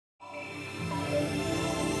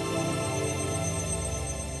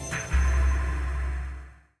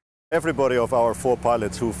Everybody of our 4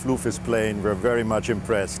 pilots who flew this plane were very much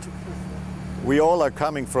impressed. We all are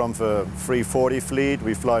coming from the 340 fleet.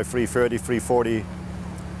 We fly 330, 340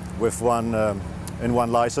 with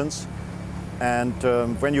one license. And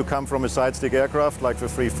when you come from a side-stick aircraft like the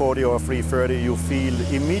 340 or 330, you feel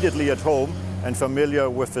immediately at home and familiar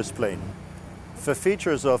with this plane. The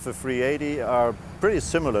features of the 380 are pretty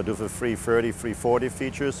similar to the 330, 340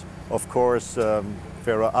 features. Of course,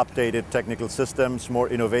 there are updated technical systems, more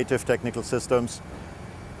innovative technical systems,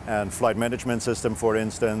 and flight management system, for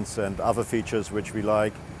instance, and other features which we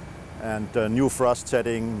like. And new thrust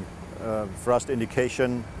setting, thrust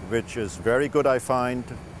indication, which is very good, I find,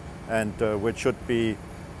 and which should be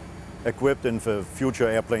equipped in the future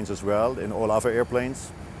airplanes as well, in all other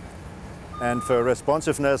airplanes. And the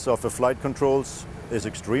responsiveness of the flight controls is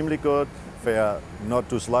extremely good. They are not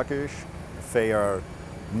too sluggish, they are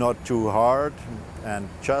not too hard, and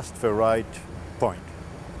just the right point.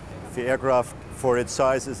 The aircraft, for its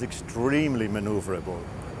size, is extremely maneuverable,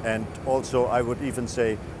 and also, I would even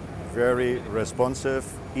say, very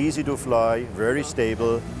responsive, easy to fly, very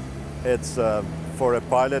stable. It's for a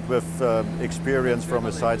pilot with experience from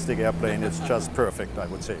a side-stick airplane, it's just perfect, I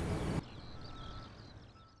would say.